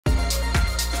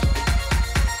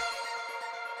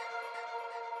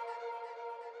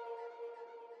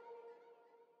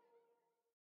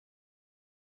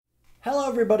Hello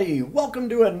everybody, welcome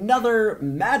to another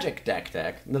Magic deck,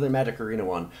 another Magic Arena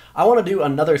one. I want to do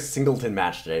another Singleton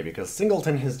match today because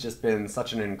Singleton has just been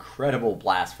such an incredible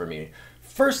blast for me.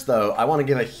 First though, I want to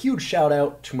give a huge shout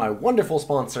out to my wonderful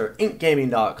sponsor,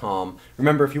 inkgaming.com.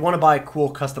 Remember, if you want to buy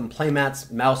cool custom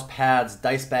playmats, mouse pads,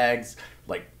 dice bags,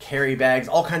 like carry bags,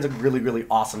 all kinds of really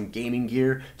awesome gaming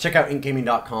gear, check out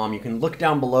inkgaming.com. You can look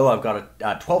down below. I've got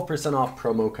a 12% off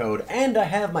promo code, and I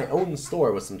have my own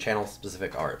store with some channel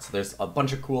specific art. So there's a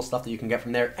bunch of cool stuff that you can get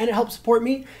from there, and it helps support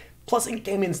me. Plus, Ink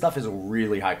Gaming stuff is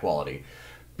really high quality.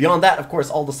 Beyond that, of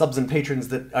course, all the subs and patrons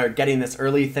that are getting this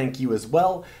early, thank you as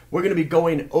well. We're going to be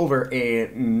going over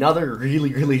another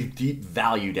really deep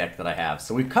value deck that I have.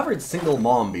 So we've covered Single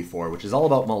Mom before, which is all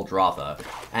about Muldrotha.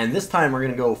 And this time we're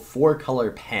going to go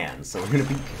 4-color pan. So we're going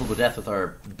to beat people to death with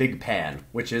our big pan,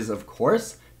 which is, of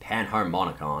course,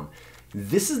 Panharmonicon.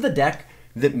 This is the deck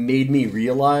that made me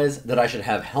realize that I should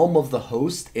have Helm of the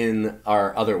Host in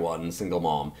our other one, Single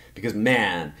Mom. Because,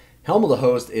 man, Helm of the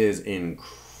Host is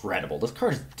incredible. This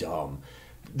card is dumb.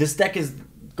 This deck is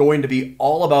going to be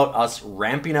all about us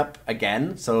ramping up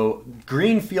again. So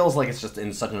green feels like it's just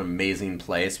in such an amazing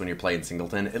place when you're playing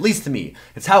Singleton. At least to me.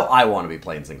 It's how I want to be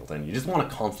playing Singleton. You just want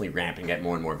to constantly ramp and get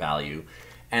more and more value.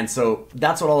 And so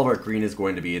that's what all of our green is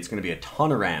going to be. It's going to be a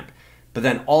ton of ramp. But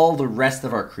then all the rest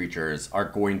of our creatures are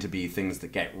going to be things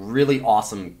that get really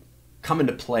awesome, come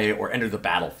into play, or enter the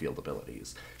battlefield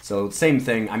abilities. So same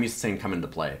thing. I'm used to saying come into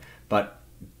play. But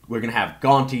we're going to have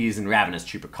Gontis and Ravenous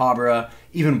Chupacabra,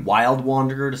 even Wild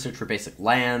Wanderer to search for basic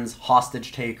lands,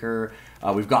 Hostage Taker.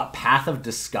 We've got Path of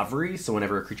Discovery, so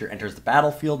whenever a creature enters the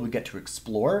battlefield, we get to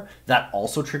explore. That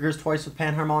also triggers twice with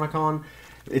Panharmonicon.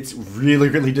 It's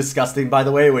really disgusting, by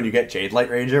the way, when you get Jadelight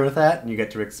Ranger with that, and you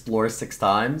get to explore 6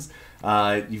 times.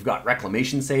 You've got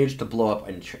Reclamation Sage to blow up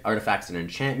artifacts and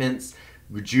enchantments.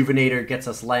 Rejuvenator gets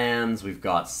us lands. We've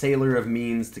got Sailor of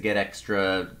Means to get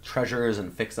extra treasures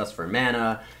and fix us for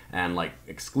mana, and like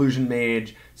Exclusion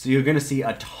Mage. So you're going to see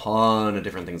a ton of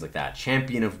different things like that.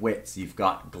 Champion of Wits, you've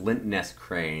got Glint-Nest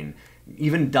Crane,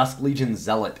 even Dusk Legion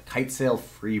Zealot, Kitesail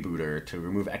Freebooter to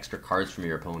remove extra cards from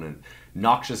your opponent,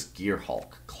 Noxious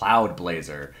Gearhulk, Cloud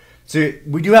Blazer. So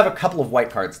we do have a couple of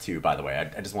white cards too, by the way.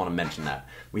 I just want to mention that.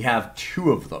 We have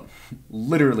 2 of them,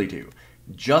 literally 2.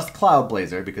 Just Cloud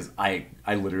Blazer, because I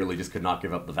literally just could not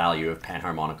give up the value of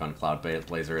Panharmonicon Cloud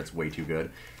Blazer. It's way too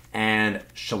good. And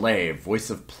Chalet, Voice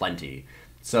of Plenty.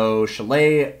 So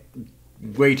Chalet,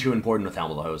 way too important with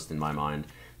Helm of the Host in my mind.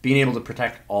 Being able to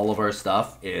protect all of our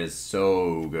stuff is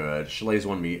so good. Chalet's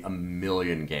won me a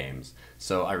million games,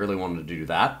 so I really wanted to do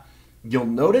that. You'll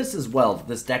notice as well that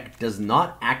this deck does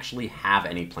not actually have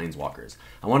any Planeswalkers.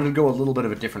 I wanted to go a little bit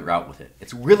of a different route with it.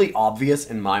 It's really obvious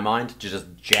in my mind to just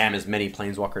jam as many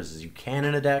Planeswalkers as you can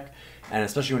in a deck, and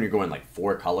especially when you're going like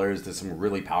 4 colors, there's some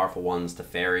really powerful ones to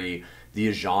Fairy. The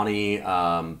Ajani,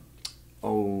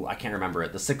 I can't remember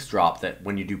it, the 6-drop that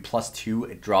when you do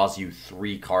 +2, it draws you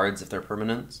 3 cards if they're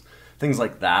permanents. Things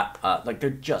like that, like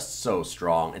they're just so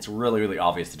strong. It's really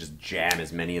obvious to just jam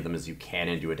as many of them as you can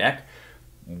into a deck.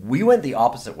 We went the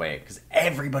opposite way, because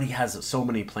everybody has so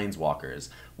many Planeswalkers.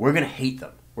 We're going to hate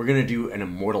them. We're going to do an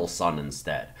Immortal Sun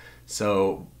instead.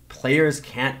 So players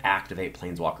can't activate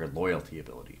Planeswalker loyalty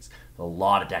abilities. There's a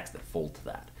lot of decks that fold to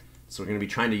that. So we're going to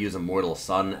be trying to use Immortal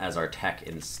Sun as our tech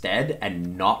instead,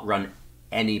 and not run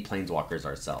any Planeswalkers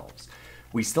ourselves.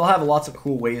 We still have lots of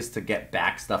cool ways to get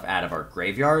back stuff out of our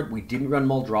graveyard. We didn't run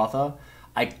Muldrotha.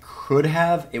 I could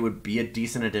have. It would be a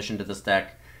decent addition to this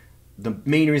deck. The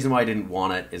main reason why I didn't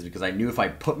want it is because I knew if I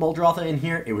put Muldrotha in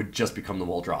here, it would just become the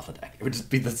Muldrotha deck. It would just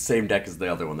be the same deck as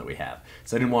the other one that we have.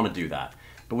 So I didn't want to do that.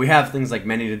 But we have things like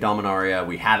Mending of Dominaria,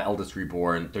 we have Eldest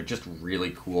Reborn. They're just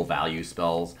really cool value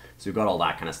spells. So we've got all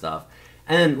that kind of stuff.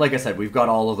 And like I said, we've got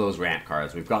all of those ramp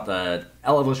cards. We've got the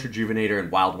Elvish Rejuvenator and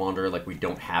Wild Wanderer like we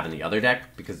don't have in the other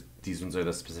deck, because these ones are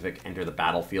the specific enter the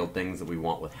battlefield things that we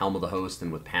want with Helm of the Host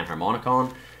and with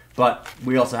Panharmonicon. But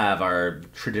we also have our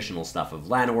traditional stuff of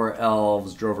Llanowar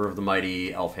Elves, Drover of the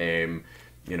Mighty, Elfheim,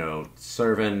 you know,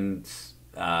 Servant,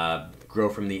 Grow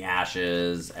from the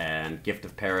Ashes, and Gift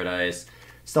of Paradise,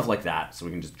 stuff like that. So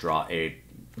we can just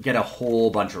get a whole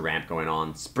bunch of ramp going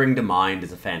on. Spring to Mind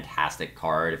is a fantastic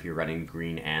card if you're running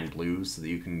green and blue, so that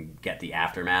you can get the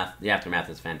Aftermath. The Aftermath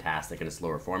is fantastic in a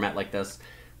slower format like this.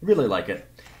 Really like it.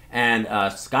 And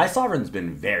Skysovereign's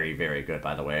been very good,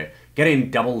 by the way.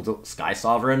 Getting double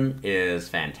Skysovereign is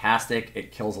fantastic.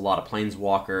 It kills a lot of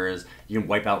Planeswalkers. You can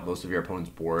wipe out most of your opponent's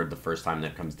board the first time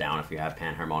that it comes down if you have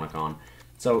Panharmonicon.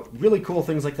 So really cool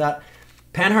things like that.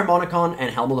 Panharmonicon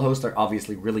and Helm of the Host are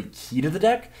obviously really key to the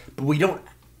deck, but we don't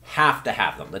have to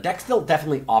have them. The deck still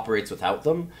definitely operates without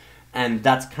them. and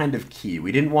that's kind of key.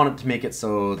 We didn't want it to make it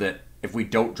so that if we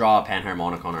don't draw a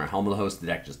Panharmonicon or a Helm of the Host, the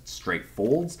deck just straight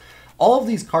folds. All of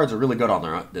these cards are really good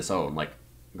on this own. Like,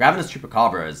 Ravenous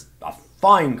Chupacabra is a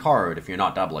fine card if you're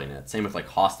not doubling it. Same with like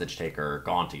Hostage Taker or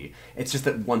Gonti. It's just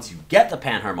that once you get the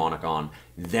Panharmonicon,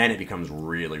 then it becomes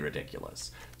really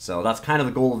ridiculous. So that's kind of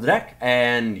the goal of the deck,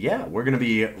 and yeah, we're going to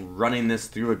be running this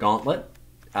through a gauntlet.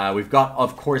 We've got,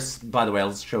 of course, by the way,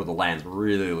 let's show the lands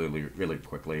really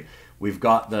quickly. We've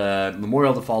got the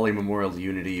Memorial to Folly, Memorial to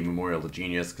Unity, Memorial to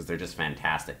Genius, because they're just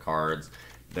fantastic cards.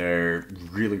 They're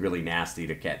really nasty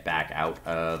to get back out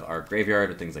of our graveyard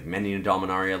with things like Mending of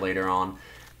Dominaria later on.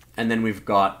 And then we've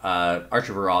got Arch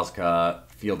of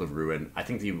Orazca, Field of Ruin. I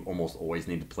think that you almost always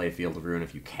need to play Field of Ruin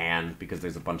if you can, because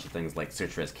there's a bunch of things like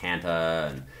Search for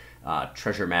Azcanta and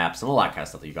treasure maps and all that kind of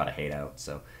stuff that you got to hate out.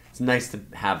 So it's nice to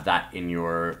have that in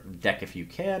your deck if you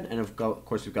can. And of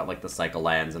course, we've got like the Cycle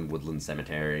Lands and Woodland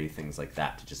Cemetery, things like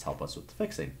that to just help us with the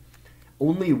fixing.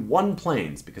 Only 1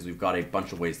 Plains, because we've got a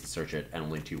bunch of ways to search it, and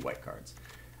only 2 white cards.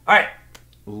 Alright,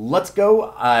 let's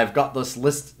go. I've got this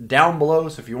list down below,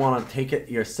 so if you want to take it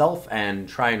yourself and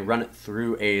try and run it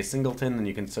through a Singleton, then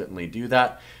you can certainly do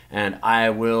that. And I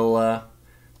will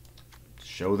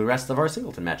show the rest of our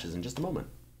Singleton matches in just a moment.